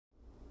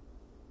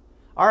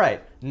All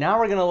right, now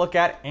we're going to look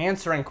at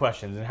answering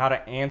questions and how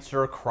to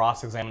answer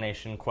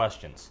cross-examination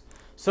questions.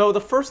 So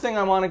the first thing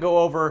I want to go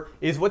over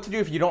is what to do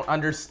if you don't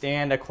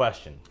understand a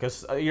question,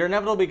 because you're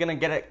inevitably going to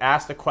get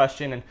asked a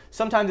question, and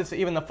sometimes it's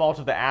even the fault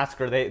of the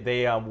asker.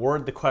 They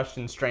word the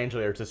question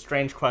strangely, or it's a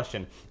strange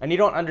question, and you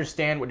don't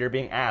understand what you're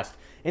being asked.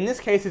 In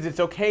this case, it's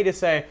okay to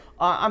say,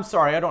 I'm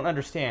sorry, I don't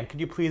understand. Could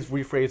you please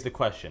rephrase the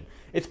question?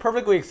 It's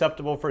perfectly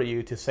acceptable for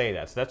you to say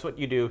that. So that's what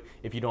you do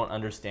if you don't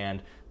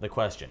understand the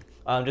question.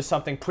 Just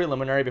something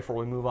preliminary before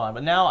we move on.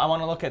 But now I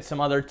want to look at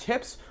some other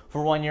tips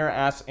for when you're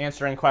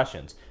answering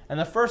questions. And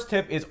the first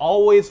tip is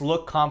always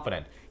look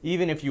confident,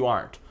 even if you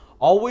aren't.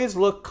 Always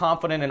look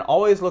confident and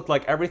always look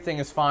like everything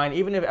is fine,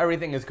 even if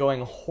everything is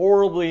going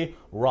horribly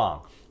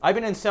wrong. I've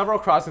been in several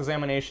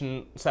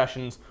cross-examination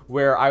sessions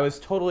where I was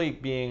totally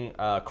being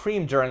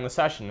creamed during the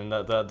session, and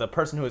the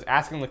person who was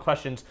asking the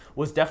questions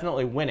was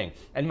definitely winning.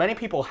 And many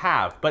people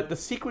have, but the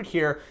secret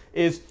here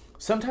is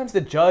sometimes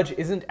the judge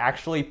isn't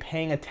actually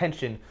paying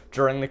attention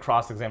during the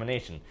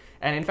cross-examination.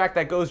 And in fact,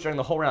 that goes during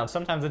the whole round.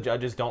 Sometimes the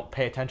judges don't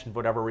pay attention for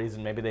whatever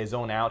reason. Maybe they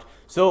zone out.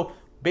 So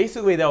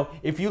basically, though,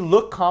 if you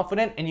look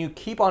confident and you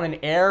keep on an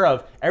air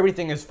of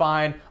everything is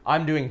fine,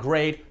 I'm doing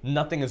great,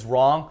 nothing is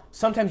wrong,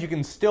 sometimes you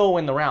can still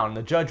win the round.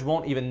 The judge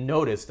won't even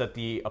notice that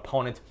the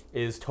opponent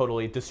is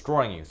totally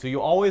destroying you. So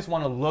you always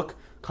want to look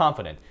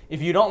confident.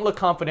 If you don't look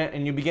confident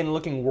and you begin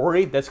looking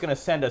worried, that's going to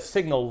send a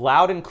signal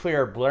loud and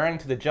clear, blaring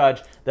to the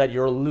judge that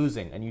you're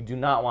losing, and you do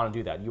not want to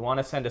do that. You want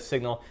to send a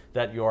signal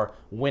that you're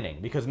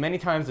winning, because many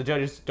times the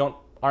judges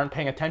aren't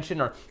paying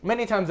attention, or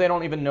many times they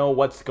don't even know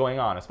what's going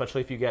on, especially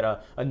if you get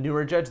a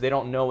newer judge. They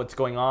don't know what's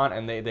going on,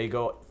 and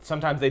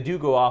sometimes they do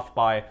go off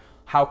by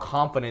how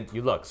confident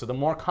you look. So the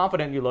more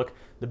confident you look,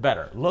 the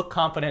better. Look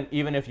confident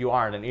even if you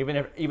aren't, and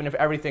even if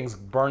everything's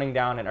burning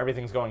down and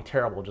everything's going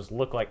terrible, just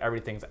look like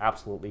everything's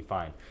absolutely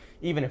fine,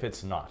 even if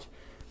it's not.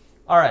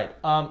 All right,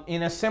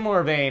 in a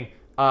similar vein,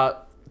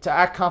 to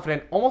act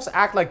confident, almost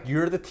act like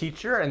you're the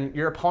teacher and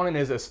your opponent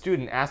is a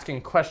student asking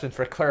questions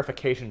for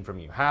clarification from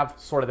you. Have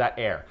sort of that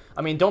air.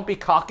 I mean, don't be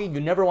cocky. You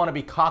never want to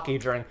be cocky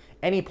during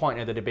any point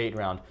in the debate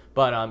round.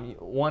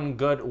 But one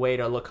good way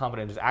to look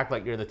confident is act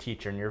like you're the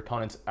teacher and your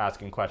opponent's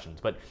asking questions.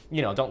 But,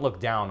 don't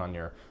look down on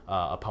your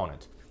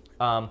opponent.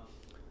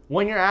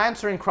 When you're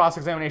answering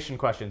cross-examination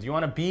questions, you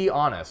want to be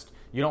honest.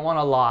 You don't want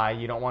to lie.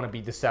 You don't want to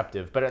be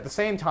deceptive. But at the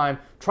same time,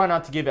 try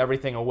not to give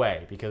everything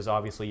away, because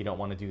obviously you don't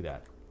want to do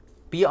that.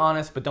 Be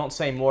honest, but don't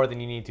say more than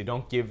you need to.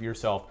 Don't give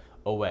yourself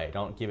away.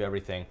 Don't give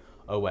everything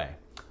away.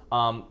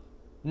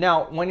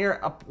 Now, when your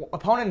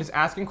opponent is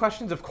asking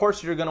questions, of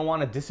course you're going to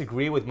want to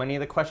disagree with many of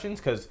the questions,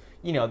 because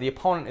the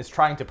opponent is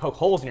trying to poke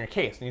holes in your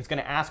case, and he's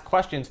going to ask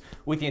questions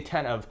with the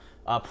intent of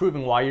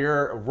proving why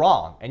you're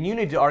wrong. And you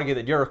need to argue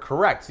that you're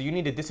correct, so you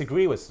need to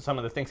disagree with some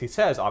of the things he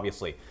says,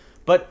 obviously.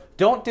 But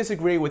don't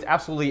disagree with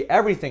absolutely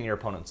everything your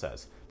opponent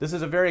says. This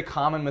is a very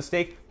common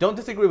mistake. Don't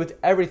disagree with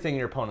everything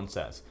your opponent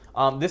says.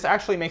 This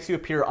actually makes you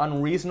appear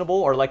unreasonable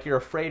or like you're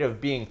afraid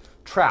of being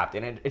trapped,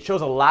 and it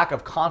shows a lack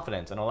of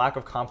confidence and a lack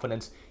of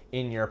confidence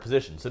in your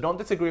position. So don't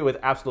disagree with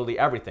absolutely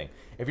everything.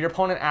 If your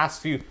opponent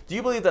asks you, do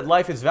you believe that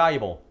life is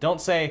valuable?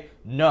 Don't say,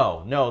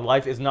 no,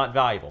 life is not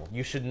valuable.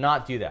 You should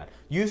not do that.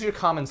 Use your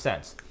common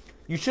sense.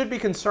 You should be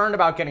concerned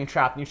about getting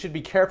trapped, and you should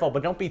be careful,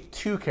 but don't be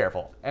too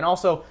careful. And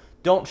also,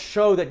 don't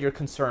show that you're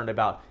concerned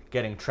about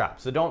getting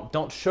trapped. So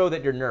don't show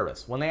that you're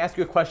nervous. When they ask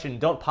you a question,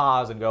 don't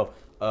pause and go,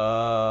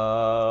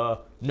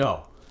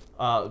 no.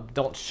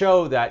 Don't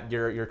show that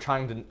you're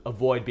trying to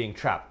avoid being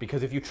trapped,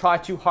 because if you try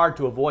too hard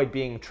to avoid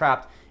being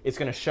trapped, it's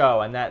going to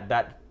show, and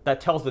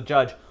that tells the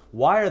judge,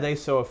 why are they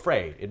so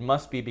afraid? It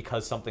must be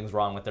because something's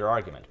wrong with their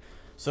argument.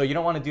 So you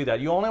don't want to do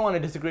that. You only want to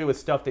disagree with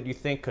stuff that you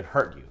think could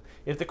hurt you.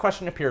 If the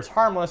question appears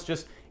harmless,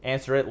 just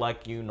answer it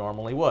like you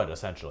normally would,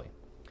 essentially.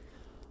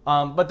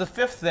 But the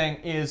fifth thing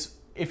is,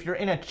 if you're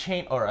in a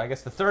chain, or I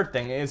guess the third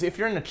thing is, if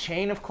you're in a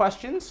chain of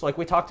questions, like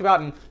we talked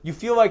about, and you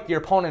feel like your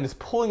opponent is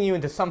pulling you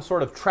into some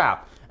sort of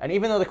trap, and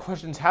even though the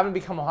questions haven't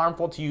become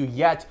harmful to you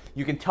yet,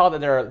 you can tell that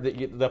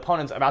the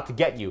opponent's about to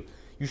get you.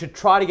 You should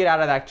try to get out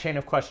of that chain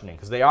of questioning,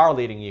 because they are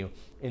leading you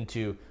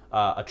into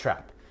a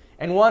trap.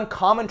 And one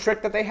common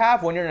trick that they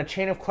have when you're in a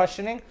chain of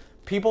questioning,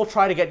 people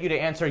try to get you to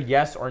answer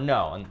yes or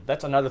no, and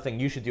that's another thing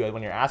you should do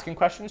when you're asking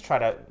questions. Try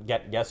to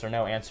get yes or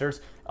no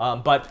answers.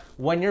 But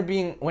when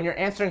you're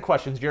answering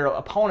questions, your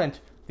opponent,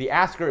 the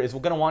asker, is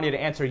going to want you to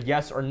answer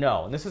yes or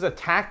no. And this is a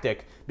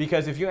tactic,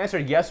 because if you answer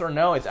yes or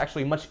no, it's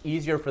actually much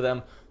easier for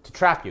them to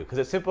trap you, because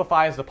it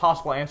simplifies the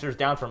possible answers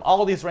down from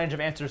all these range of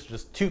answers to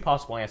just 2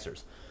 possible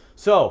answers.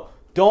 So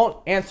don't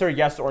answer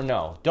yes or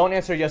no. Don't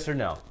answer yes or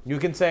no. You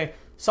can say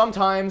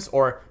sometimes,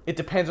 or it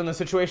depends on the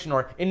situation,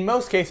 or in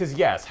most cases,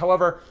 yes.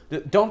 However,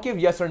 don't give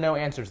yes or no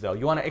answers, though.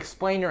 You want to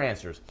explain your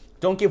answers.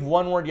 Don't give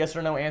one-word yes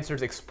or no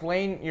answers.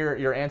 Explain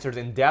your answers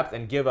in depth,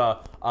 and give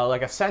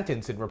like a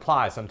sentence in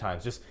reply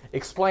sometimes. Just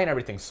explain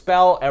everything.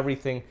 Spell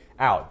everything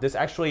out. This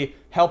actually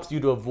helps you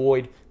to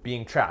avoid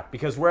being trapped,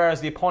 because whereas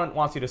the opponent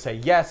wants you to say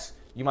yes,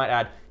 you might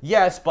add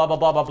yes, blah, blah,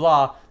 blah, blah,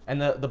 blah,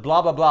 and the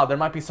blah blah blah, there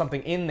might be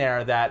something in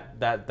there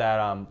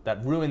that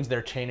ruins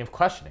their chain of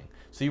questioning.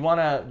 So you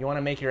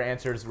wanna make your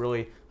answers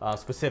really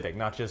specific,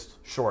 not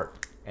just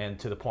short and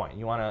to the point.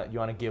 You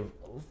wanna give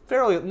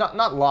fairly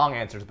not long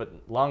answers, but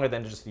longer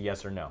than just a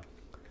yes or no.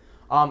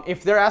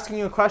 If they're asking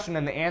you a question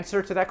and the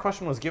answer to that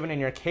question was given in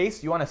your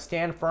case, you want to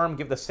stand firm,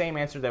 give the same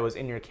answer that was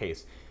in your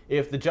case.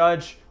 If the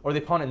judge or the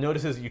opponent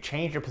notices you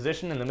change your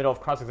position in the middle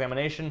of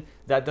cross-examination,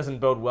 that doesn't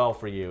bode well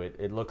for you.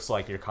 It looks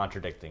like you're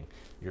contradicting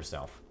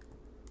yourself.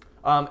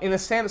 In the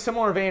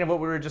similar vein of what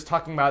we were just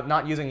talking about,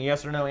 not using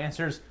yes or no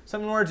answers,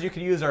 some words you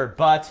could use are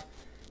but,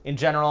 in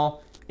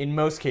general, in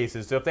most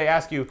cases. So if they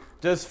ask you,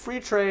 does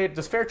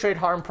fair trade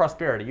harm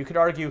prosperity? You could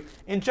argue,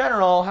 in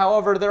general,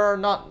 however, there are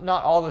not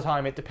all the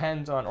time, it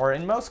depends on, or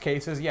in most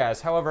cases,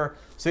 yes. However,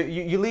 so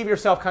you leave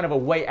yourself kind of a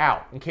way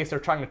out in case they're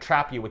trying to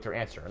trap you with your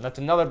answer. And that's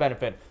another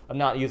benefit of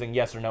not using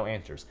yes or no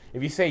answers.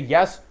 If you say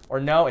yes or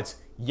no, it's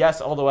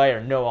yes all the way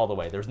or no all the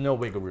way. There's no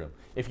wiggle room.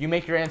 If you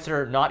make your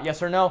answer not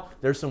yes or no,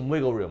 there's some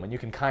wiggle room and you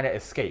can kind of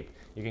escape.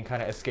 You can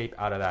kind of escape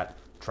out of that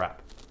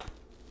trap.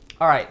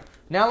 All right.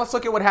 Now let's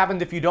look at what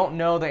happens if you don't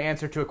know the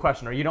answer to a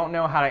question, or you don't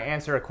know how to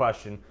answer a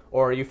question,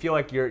 or you feel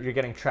like you're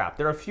getting trapped.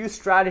 There are a few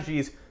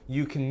strategies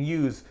you can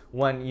use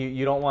when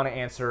you don't want to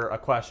answer a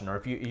question, or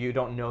if you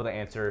don't know the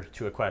answer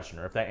to a question,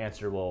 or if that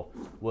answer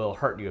will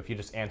hurt you if you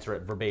just answer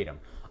it verbatim.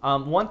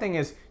 One thing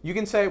is you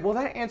can say, well,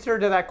 that answer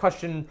to that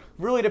question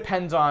really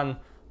depends on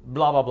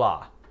blah, blah,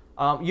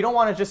 blah. You don't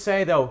want to just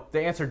say, though, the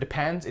answer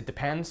depends, it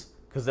depends,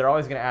 because they're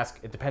always going to ask,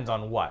 it depends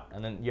on what,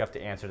 and then you have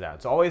to answer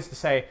that. So always to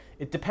say,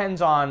 it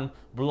depends on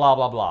blah,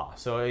 blah, blah.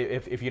 So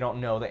if you don't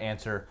know the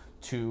answer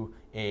to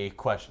a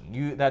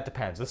question, that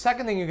depends. The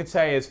second thing you could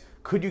say is,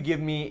 could you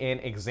give me an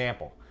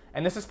example?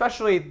 And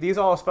these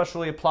all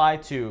especially apply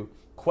to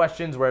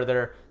questions where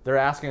they're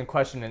asking a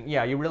question and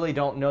yeah, you really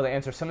don't know the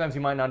answer. Sometimes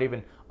you might not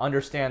even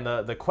understand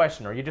the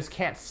question, or you just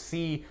can't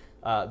see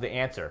the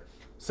answer.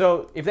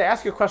 So if they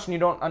ask you a question you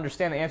don't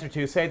understand the answer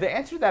to, say the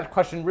answer to that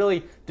question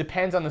really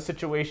depends on the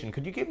situation.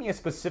 Could you give me a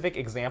specific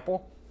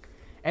example?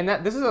 And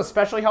this is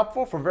especially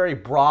helpful for very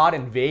broad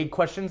and vague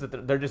questions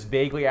that they're just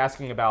vaguely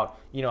asking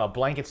about, a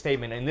blanket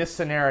statement. In this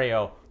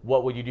scenario,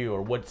 what would you do,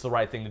 or what's the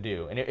right thing to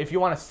do? And if you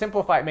want to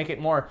simplify it, make it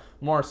more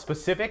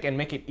specific and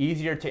make it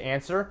easier to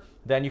answer,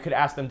 then you could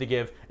ask them to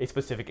give a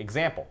specific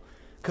example.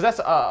 Because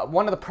that's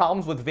one of the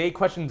problems with vague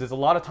questions is a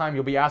lot of time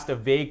you'll be asked a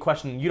vague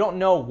question. You don't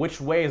know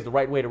which way is the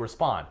right way to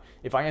respond.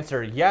 If I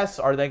answer yes,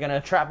 are they going to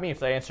trap me?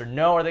 If I answer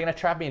no, are they going to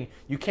trap me? And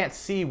you can't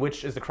see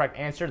which is the correct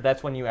answer.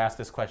 That's when you ask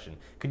this question.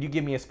 Could you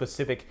give me a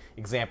specific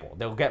example?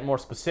 They'll get more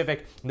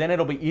specific. Then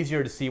it'll be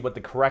easier to see what the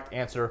correct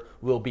answer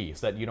will be,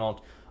 so that you don't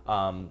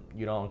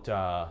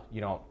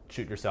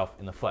shoot yourself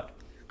in the foot.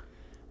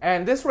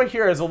 And this right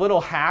here is a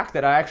little hack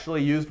that I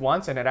actually used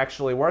once, and it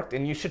actually worked.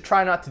 And you should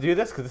try not to do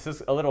this because this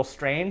is a little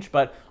strange,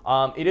 but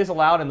it is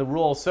allowed in the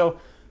rules. So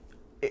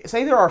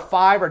say there are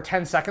 5 or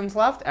 10 seconds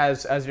left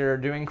as you're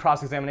doing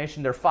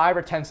cross-examination. There are 5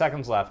 or 10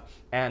 seconds left,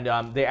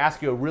 and they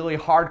ask you a really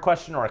hard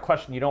question or a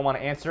question you don't want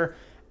to answer.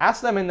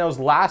 Ask them in those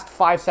last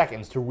 5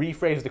 seconds to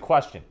rephrase the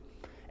question.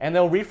 And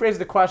they'll rephrase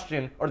the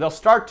question, or they'll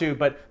start to,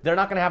 but they're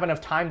not going to have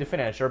enough time to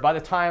finish. Or by the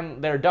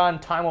time they're done,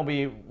 time will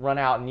be run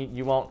out, and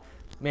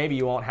maybe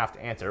you won't have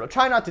to answer. But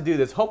try not to do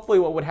this. Hopefully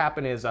what would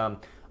happen is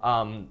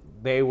when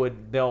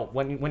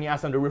you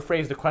ask them to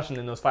rephrase the question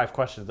in those 5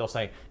 questions, they'll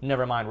say,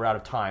 never mind, we're out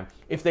of time.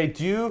 If they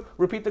do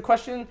repeat the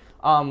question,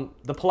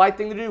 the polite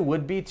thing to do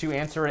would be to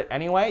answer it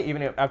anyway,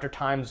 even after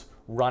time's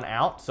run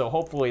out. So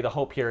hopefully the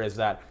hope here is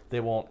that they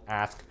won't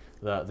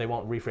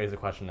rephrase the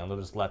question, and they'll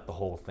just let the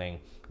whole thing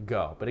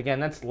go. But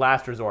again, that's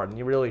last resort, and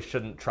you really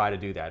shouldn't try to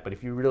do that. But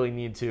if you really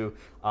need to,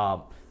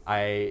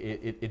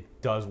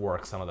 it does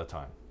work some of the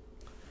time.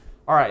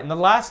 All right, and the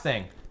last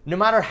thing, no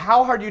matter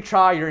how hard you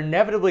try, you're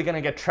inevitably going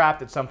to get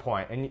trapped at some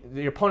point, and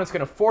your opponent's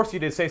going to force you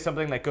to say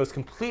something that goes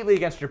completely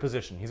against your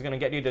position. He's going to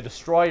get you to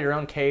destroy your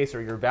own case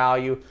or your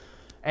value,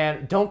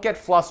 and don't get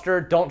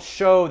flustered. Don't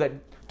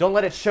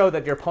let it show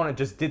that your opponent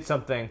just did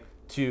something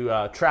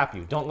to trap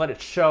you. Don't let it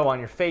show on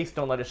your face.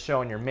 Don't let it show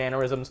on your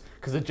mannerisms,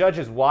 because the judge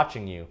is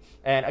watching you.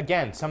 And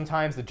again,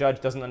 sometimes the judge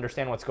doesn't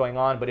understand what's going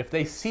on, but if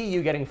they see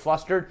you getting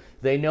flustered,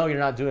 they know you're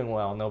not doing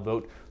well, and they'll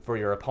vote for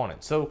your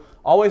opponent. So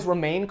always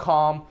remain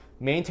calm,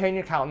 maintain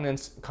your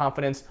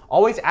confidence,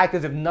 always act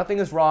as if nothing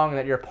is wrong and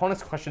that your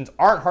opponent's questions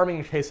aren't harming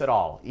your case at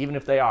all, even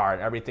if they are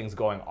and everything's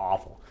going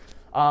awful.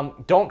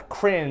 Don't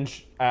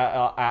cringe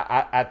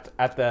at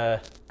the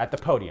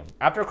podium.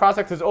 After a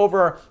cross-ex is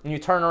over and you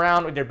turn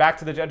around with your back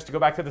to the judge to go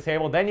back to the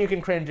table, then you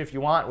can cringe if you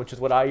want, which is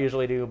what I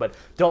usually do, but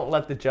don't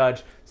let the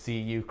judge see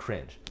you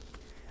cringe.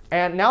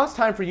 And now it's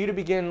time for you to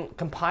begin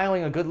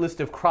compiling a good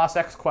list of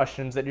cross-ex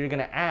questions that you're going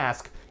to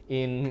ask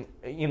in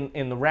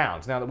the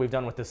rounds, now that we've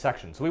done with this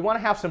section. So we want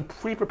to have some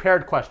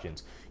pre-prepared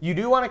questions. You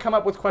do want to come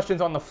up with questions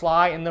on the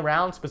fly in the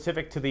round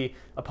specific to the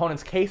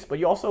opponent's case, but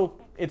you also,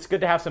 it's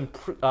good to have some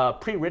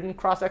pre-written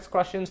cross-ex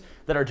questions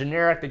that are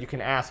generic that you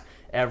can ask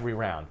every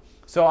round.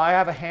 So I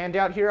have a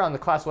handout here on the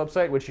class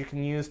website which you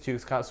can use to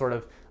sort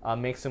of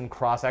make some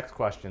cross-ex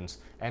questions.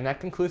 And that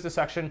concludes the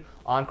section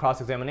on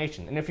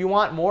cross-examination. And if you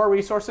want more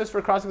resources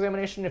for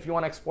cross-examination, if you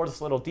want to explore this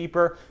a little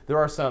deeper, there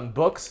are some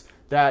books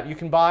that you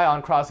can buy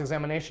on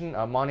cross-examination.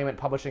 Monument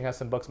Publishing has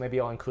some books. Maybe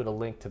I'll include a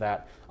link to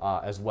that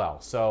as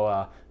well.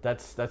 So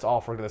that's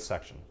all for this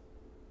section.